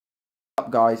Up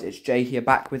guys, it's Jay here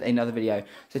back with another video.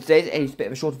 So today's a bit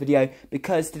of a shorter video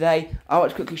because today I want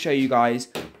to quickly show you guys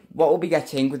what we'll be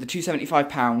getting with the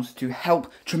 £275 to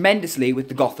help tremendously with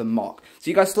the Gotham mock.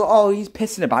 So you guys thought, oh, he's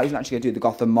pissing about, he's not actually going to do the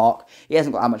Gotham mock, he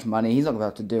hasn't got that much money, he's not going to be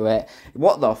able to do it.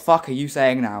 What the fuck are you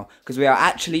saying now? Because we are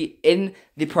actually in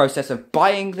the process of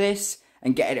buying this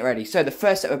and getting it ready. So the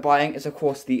first set we're buying is of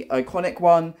course the iconic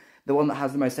one, the one that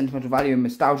has the most sentimental value and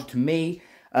nostalgia to me.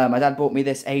 My dad bought me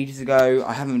this ages ago.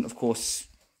 I haven't, of course,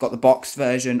 got the boxed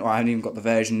version, or I haven't even got the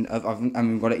version of, I haven't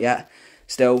even got it yet,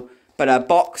 still. But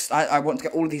boxed, I want to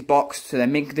get all of these boxed, so they're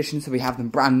mint condition, so we have them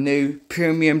brand new,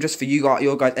 premium, just for you guys,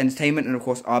 your guys' entertainment, and of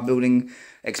course our building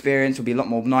experience will be a lot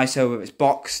more nicer if it's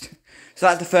boxed. So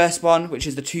that's the first one, which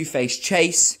is the Two-Face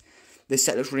Chase. This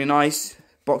set looks really nice,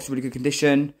 boxed in really good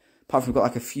condition, apart from we've got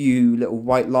like a few little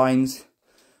white lines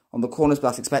on the corners, but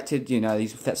that's expected. You know,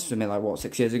 these sets were made like, what,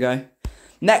 6 years ago?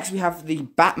 Next, we have the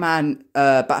Batman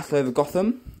Battle Over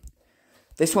Gotham.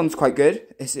 This one's quite good.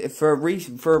 It's for a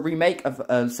remake of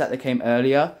a set that came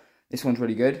earlier. This one's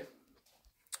really good.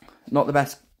 Not the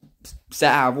best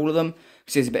set out of all of them,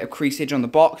 because there's a bit of creasage on the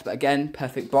box, but again,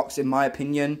 perfect box in my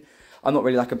opinion. I'm not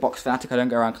really like a box fanatic. I don't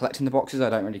go around collecting the boxes. I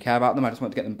don't really care about them. I just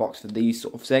want to get them boxed for these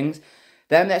sort of things.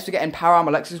 Then next we're getting Power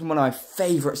Armor Lex. This is one of my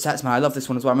favourite sets, man. I love this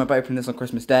one as well. I remember opening this on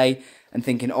Christmas Day and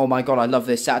thinking, oh my god, I love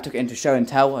this set. I took it into show and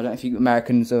tell. I don't know if you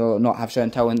Americans or not have show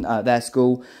and tell in their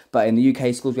school, but in the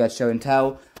UK schools we had show and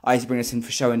tell. I used to bring this in for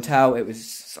show and tell.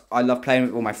 I love playing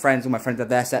with all my friends. All my friends had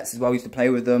their sets as well. I used to play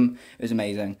with them. It was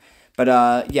amazing.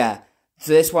 But yeah,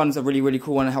 so this one's a really, really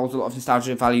cool one. It holds a lot of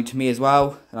nostalgia value to me as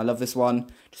well. And I love this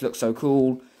one. Just looks so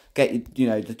cool. Get, you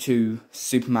know, the two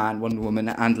Superman, Wonder Woman,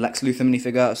 and Lex Luthor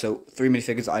minifigure. So 3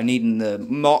 minifigures that I need in the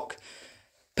mock.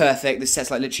 Perfect. This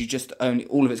set's like literally just only,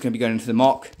 all of it's going to be going into the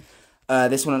mock.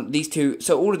 This one, these two.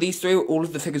 So all of these three, all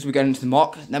of the figures will be going into the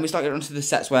mock. Then we start getting onto the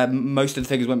sets where most of the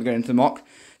figures won't be going into the mock.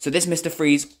 So this Mr.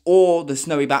 Freeze or the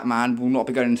Snowy Batman will not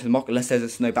be going into the mock unless there's a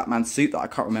Snow Batman suit that I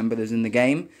can't remember that's in the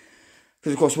game.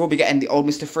 Because of course we'll be getting the old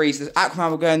Mr. Freeze. There's Aquaman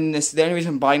will go in this. The only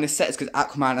reason I'm buying this set is because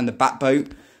Aquaman and the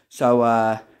Batboat.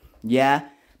 So yeah,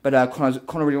 but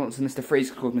Connor really wants Mr. Freeze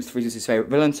because Mr. Freeze is his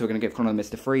favourite villain, so we're going to give Connor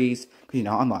Mr. Freeze, because, you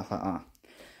know, I'm like that.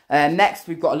 Next,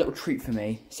 we've got a little treat for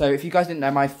me. So, if you guys didn't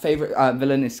know, my favourite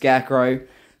villain is Scarecrow.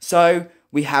 So,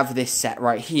 we have this set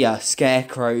right here,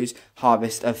 Scarecrow's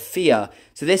Harvest of Fear.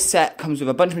 So, this set comes with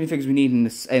a bunch of minifigures we need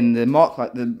in the mock,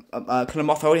 like the Killer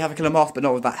Moth. I already have a Killer Moth, but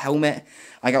not with that helmet.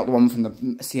 I got the one from the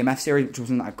CMF series, which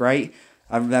wasn't that great.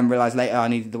 I then realised later I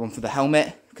needed the one for the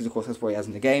helmet, because of course that's what he has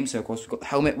in the game. So of course we've got the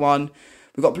helmet one.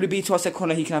 We've got Blue Beetle. I said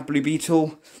Connor, he can have Blue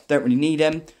Beetle. Don't really need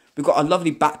him. We've got a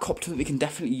lovely Batcopter that we can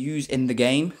definitely use in the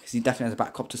game, because he definitely has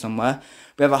a Batcopter somewhere.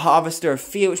 We have a Harvester of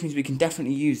Fear, which means we can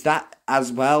definitely use that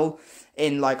as well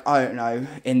in, like, I don't know,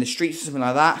 in the streets or something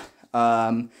like that.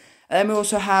 And then we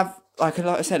also have, like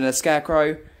I said, a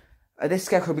Scarecrow. This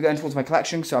Scarecrow will be going towards my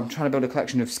collection, so I'm trying to build a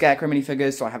collection of Scarecrow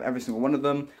minifigures, so I have every single one of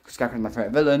them, because Scarecrow is my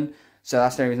favourite villain. So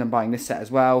that's the only reason I'm buying this set as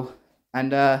well.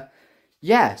 And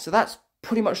yeah, so that's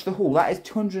pretty much the haul. That is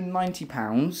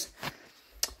 £290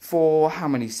 for how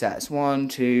many sets? 1,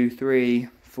 2, 3,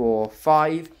 4,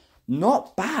 5.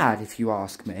 Not bad, if you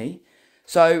ask me.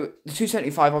 So the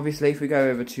 £275, obviously, if we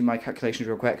go over to my calculations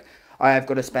real quick, I have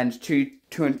got to spend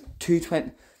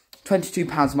 £22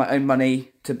 of my own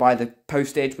money to buy the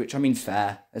postage, which I mean is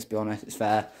fair. Let's be honest, it's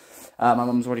fair. My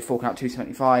mum's already forking out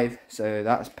 £275, so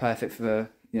that's perfect for,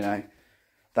 you know,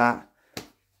 that.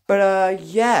 But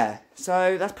yeah,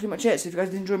 so that's pretty much it. So if you guys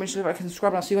did enjoy, make sure to like and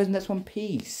subscribe, and I'll see you guys in the next one.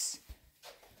 Peace.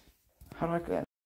 How do I get